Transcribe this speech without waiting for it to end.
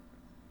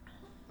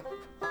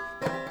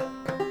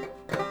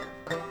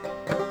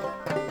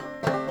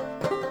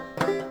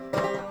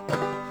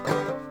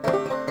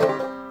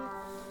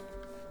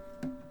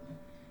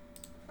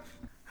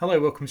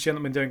Hello, welcome to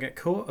Gentlemen Don't Get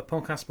Caught, a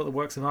podcast about the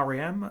works of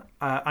REM.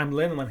 I'm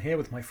Lynn and I'm here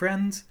with my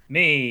friend.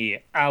 Me,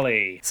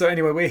 Ali. So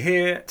anyway, we're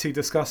here to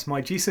discuss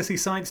my GCSE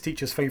science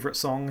teacher's favourite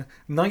song,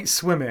 Night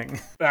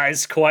Swimming. That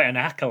is quite an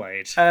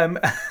accolade.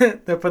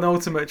 The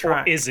penultimate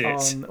track is it?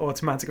 on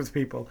Automatic of the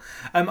People.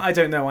 I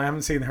don't know, I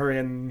haven't seen her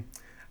in,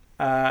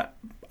 I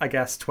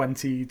guess,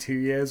 22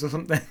 years or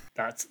something.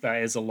 That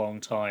is a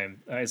long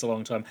time. That is a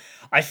long time.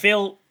 I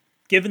feel,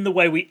 given the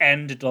way we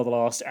ended the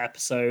last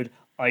episode,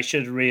 I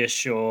should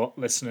reassure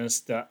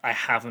listeners that I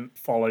haven't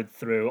followed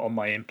through on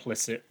my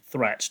implicit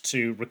threat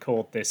to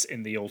record this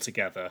in the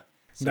altogether.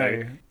 So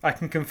No, I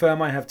can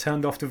confirm I have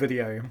turned off the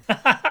video.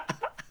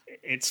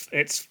 it's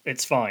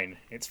fine.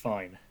 It's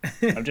fine.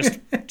 I'm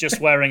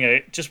just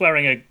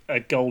wearing a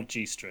gold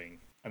G-string,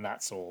 and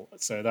that's all.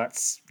 So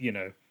that's, you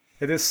know,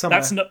 It is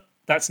summer.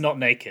 That's not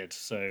naked,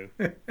 so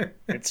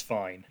it's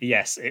fine.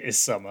 Yes, it is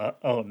summer.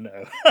 Oh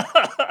no.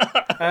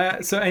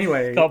 So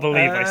anyway... Can't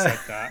believe I said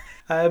that.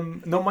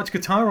 Not much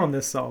guitar on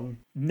this song.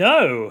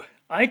 No.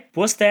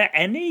 Was there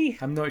any?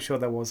 I'm not sure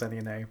there was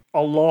any, no.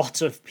 A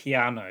lot of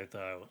piano,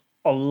 though.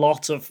 A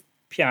lot of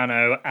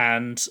piano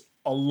and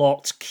a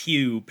lot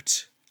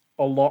cubed.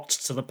 A lot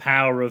to the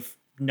power of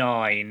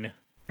 9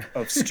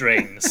 of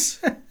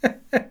strings.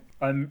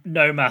 I'm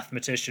no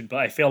mathematician, but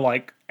I feel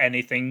like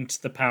anything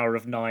to the power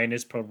of 9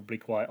 is probably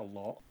quite a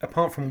lot.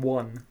 Apart from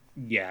 1.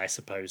 Yeah, I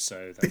suppose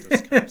so.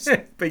 That does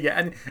count. But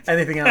yeah,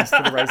 anything else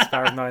to the raised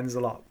power of 9 is a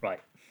lot.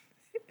 Right.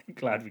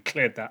 Glad we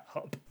cleared that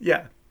up.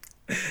 Yeah.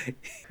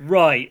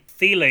 Right.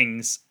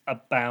 Feelings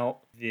about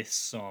this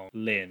song.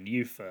 Lynn,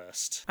 you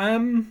first.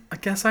 I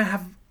guess I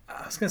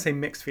was going to say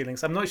mixed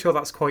feelings. I'm not sure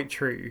that's quite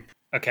true.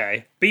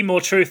 Okay. Be more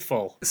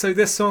truthful. So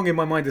this song in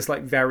my mind is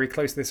like very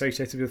closely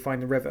associated with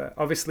Find the River.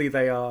 Obviously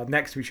they are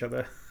next to each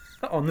other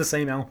on the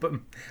same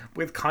album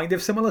with kind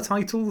of similar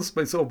titles,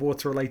 but sort of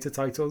water-related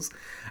titles.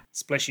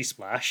 Splishy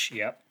Splash,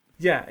 yep.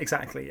 Yeah,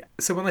 exactly.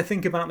 So when I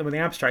think about them in the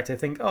abstract, I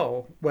think,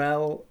 oh,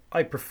 well,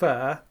 I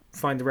prefer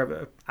Find the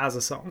River as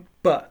a song.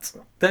 But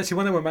actually,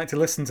 when I went back to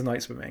listen to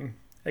Night Swimming,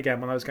 again,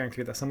 when I was going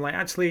through this, I'm like,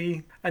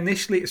 actually,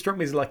 initially it struck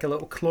me as like a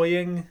little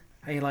cloying.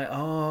 And you're like,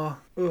 oh,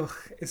 ugh,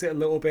 is it a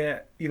little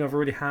bit, you know, I've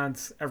already had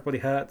Everybody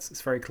Hurts,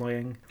 it's very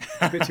cloying.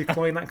 It's a bit too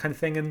cloying, that kind of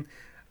thing.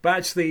 But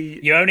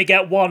actually... You only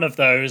get one of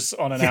those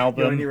on an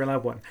album. You only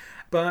allowed one.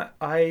 But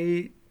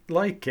I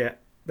like it.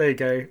 There you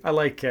go. I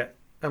like it.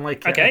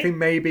 Okay. I think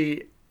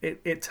maybe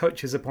it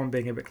touches upon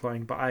being a bit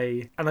cloying, but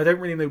I don't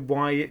really know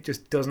why it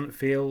just doesn't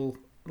feel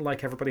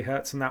like Everybody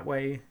Hurts in that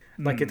way.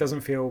 Like it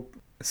doesn't feel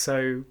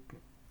so,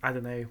 I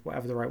don't know,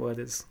 whatever the right word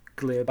is.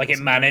 Glib. Like it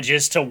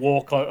manages to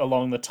walk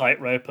along the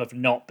tightrope of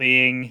not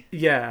being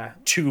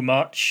too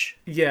much.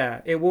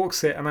 Yeah, it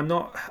walks it, and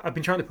I've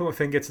been trying to put my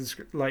finger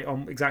to like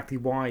on exactly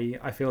why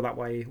I feel that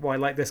way, why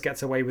like this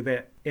gets away with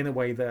it in a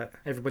way that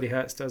Everybody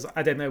Hurts does.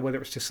 I don't know whether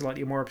it's just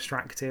slightly more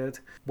abstracted,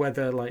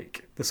 whether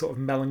like the sort of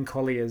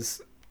melancholy is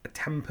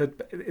tempered,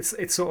 but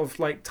it's sort of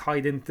like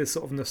tied into this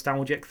sort of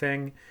nostalgic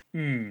thing,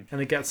 and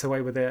it gets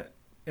away with it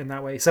in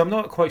that way. So I'm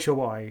not quite sure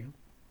why,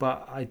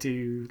 but I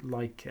do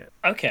like it.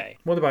 Okay.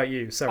 What about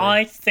you? Sorry.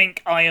 I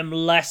think I am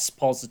less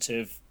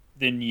positive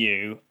than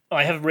you.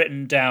 I have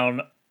written down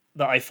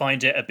that I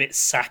find it a bit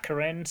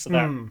saccharine, so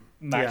that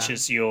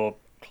matches your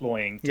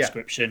cloying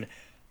description.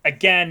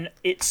 Again,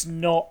 it's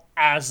not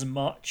as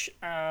much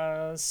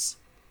as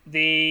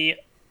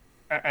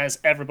as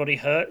Everybody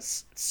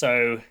Hurts.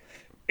 So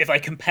if I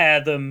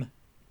compare them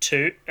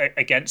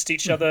against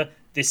each other,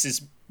 this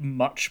is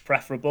much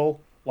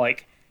preferable.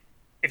 Like,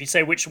 if you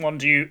say which one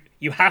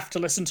you have to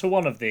listen to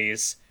one of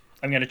these,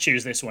 I'm going to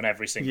choose this one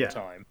every single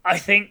time. I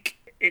think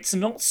it's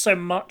not so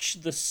much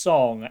the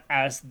song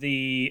as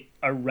the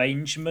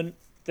arrangement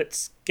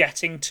that's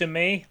getting to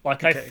me.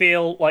 Like, I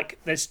feel like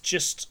there's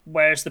just,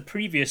 whereas the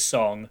previous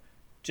song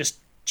just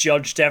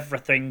judged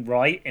everything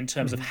right in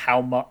terms of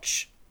how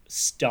much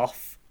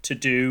stuff to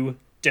do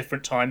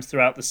different times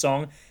throughout the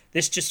song,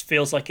 this just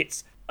feels like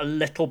it's a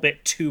little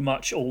bit too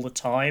much all the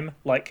time.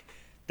 Like,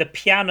 the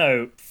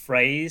piano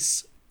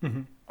phrase...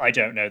 I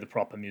don't know the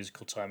proper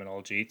musical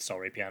terminology.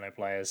 Sorry, piano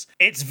players.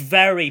 It's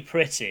very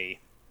pretty,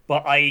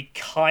 but I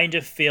kind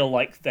of feel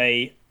like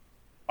they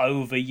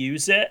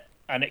overuse it,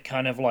 and it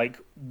kind of like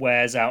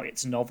wears out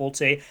its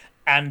novelty.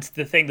 And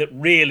the thing that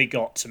really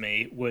got to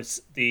me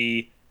was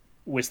the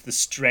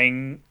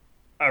string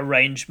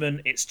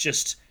arrangement.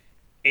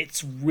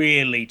 It's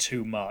really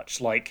too much.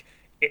 Like,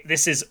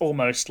 this is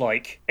almost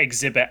like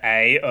Exhibit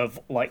A of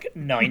like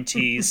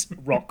 90s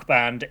rock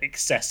band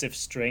excessive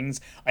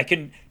strings. I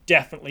can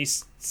definitely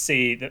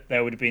see that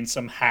there would have been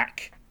some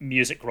hack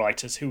music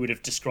writers who would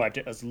have described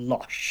it as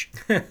lush.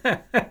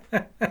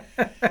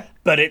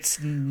 But it's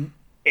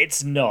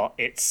not.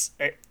 It's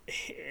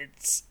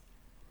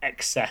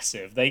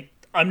excessive.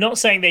 I'm not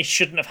saying they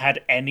shouldn't have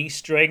had any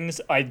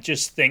strings. I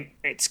just think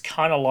it's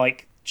kind of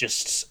like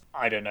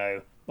I don't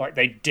know, like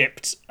they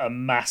dipped a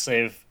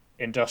massive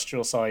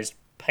industrial-sized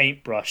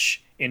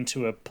paintbrush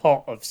into a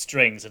pot of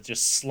strings and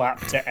just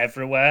slapped it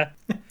everywhere,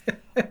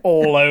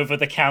 all over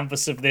the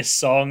canvas of this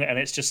song, and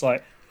it's just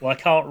like, well, I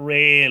can't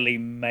really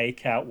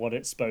make out what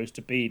it's supposed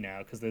to be now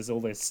because there's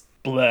all this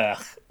blur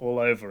all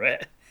over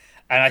it.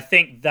 And I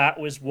think that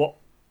was what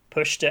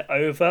pushed it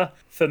over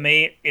for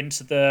me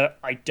into the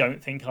I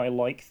don't think I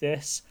like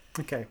this.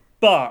 Okay.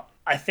 But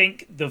I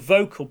think the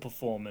vocal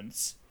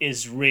performance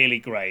is really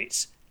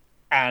great.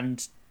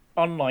 And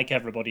unlike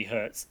Everybody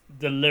Hurts,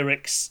 the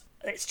lyrics,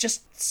 it's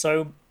just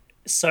so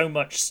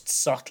much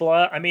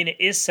subtler. I mean, it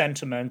is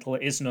sentimental,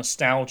 it is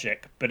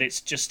nostalgic, but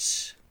it's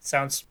just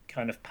sounds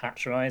kind of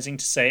patronizing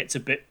to say it's a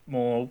bit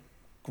more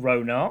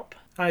grown up.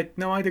 I'd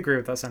agree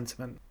with that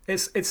sentiment.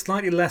 It's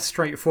slightly less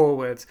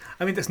straightforward.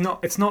 I mean, it's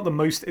not the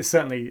most. It's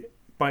certainly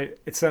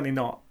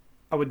not.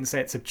 I wouldn't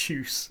say it's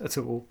obtuse at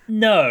all.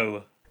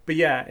 No. But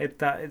yeah,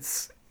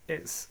 it's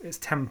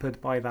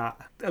tempered by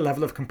that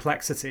level of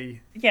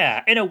complexity.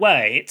 Yeah, in a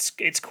way,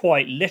 it's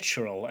quite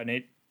literal, and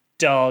it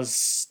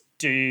does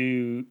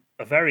do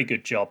a very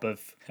good job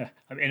of.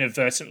 I'm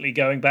inadvertently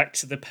going back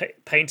to the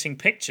painting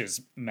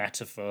pictures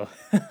metaphor.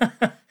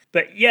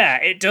 But yeah,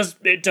 it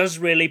does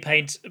really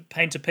paint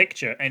a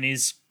picture and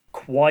is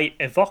quite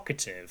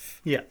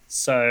evocative. Yeah.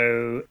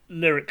 So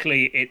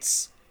lyrically,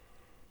 it's,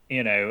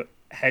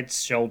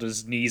 heads,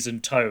 shoulders, knees,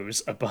 and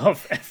toes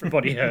above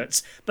Everybody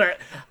Hurts. But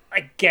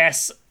I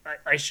guess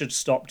I should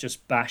stop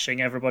just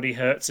bashing Everybody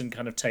Hurts and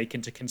kind of take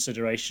into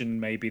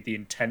consideration maybe the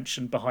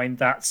intention behind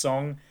that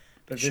song.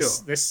 But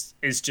this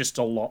is just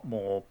a lot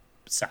more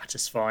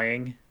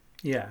satisfying.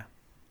 Yeah,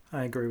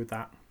 I agree with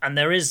that. And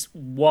there is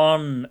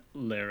one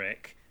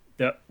lyric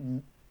that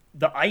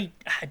I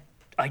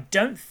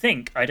don't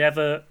think I'd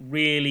ever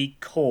really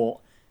caught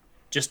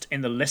just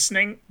in the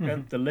listening,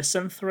 the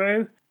listen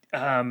through,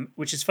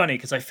 which is funny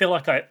because I feel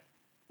like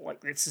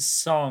it's a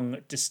song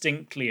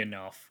distinctly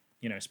enough,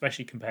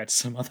 especially compared to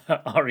some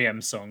other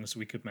REM songs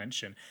we could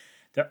mention,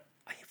 that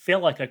I feel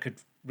like I could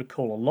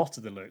recall a lot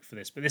of the lyric for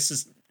this, but this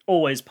has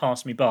always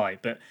passed me by.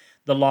 But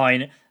the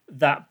line,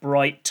 "that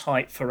bright,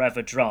 tight,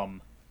 forever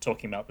drum,"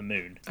 talking about the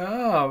moon.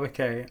 Oh,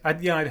 okay.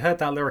 I'd heard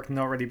that lyric and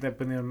not really been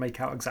able to make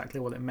out exactly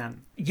what it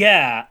meant.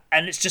 Yeah,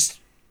 and it's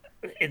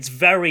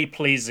very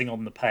pleasing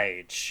on the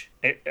page.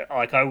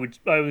 I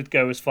would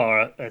go as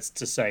far as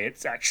to say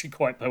it's actually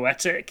quite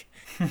poetic.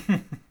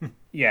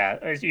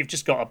 Yeah, you've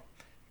just got a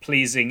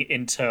pleasing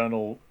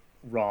internal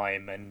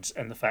rhyme and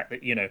the fact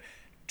that,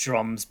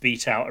 drums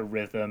beat out a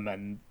rhythm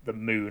and the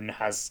moon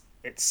has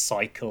its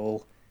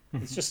cycle.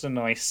 It's just a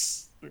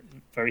nice,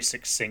 very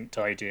succinct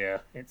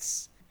idea.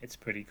 It's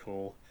pretty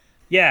cool.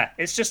 Yeah,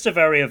 it's just a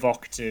very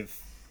evocative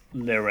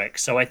lyric.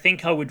 So I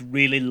think I would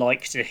really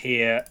like to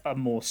hear a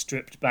more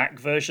stripped back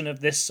version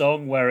of this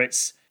song where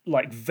it's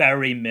like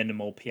very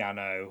minimal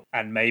piano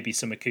and maybe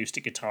some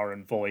acoustic guitar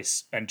and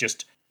voice and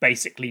just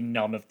basically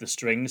none of the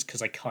strings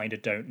because I kind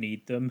of don't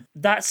need them.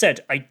 That said,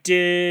 I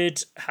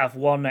did have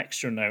one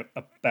extra note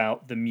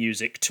about the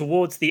music.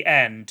 Towards the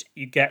end,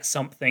 you get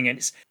something, and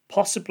it's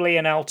possibly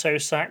an alto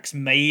sax,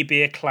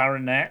 maybe a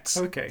clarinet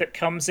that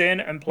comes in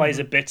and plays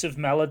a bit of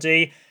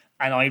melody,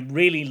 and I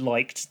really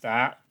liked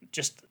that.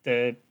 Just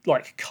the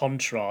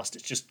contrast.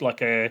 It's just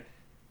like a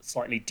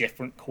slightly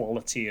different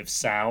quality of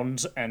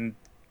sound, and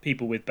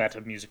people with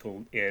better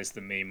musical ears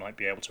than me might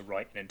be able to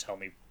write in and tell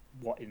me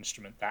what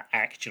instrument that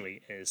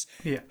actually is.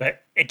 Yeah.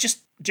 But it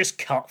just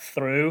cut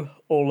through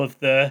all of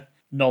the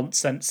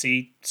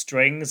nonsensy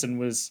strings and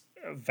was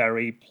a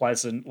very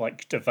pleasant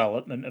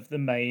development of the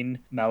main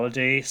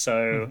melody.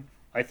 So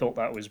I thought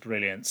that was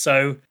brilliant.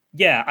 So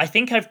yeah, I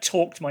think I've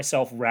talked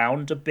myself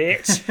round a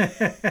bit.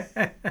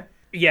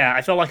 Yeah,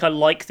 I feel like I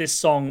like this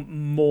song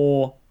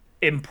more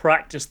in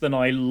practice than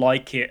I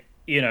like it,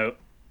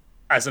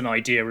 as an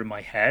idea in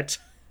my head.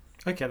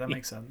 Okay, that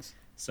makes sense.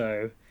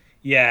 So,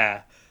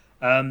 yeah.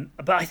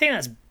 But I think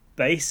that's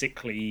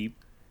basically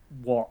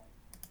what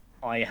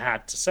I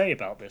had to say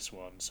about this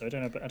one. So I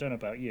don't know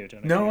about you. I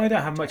don't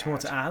have much more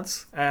to add.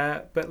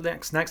 But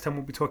next time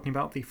we'll be talking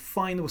about the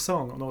final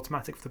song on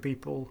Automatic for the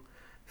People,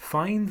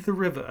 "Find the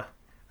River."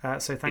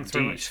 So thanks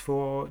very much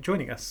for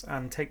joining us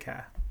and take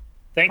care.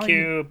 Thank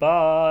you.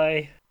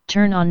 Bye.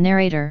 Turn on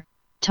narrator.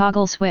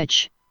 Toggle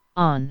switch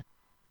on.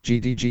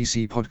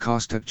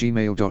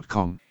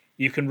 gdgcpodcast@gmail.com.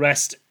 You can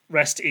rest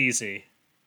easy.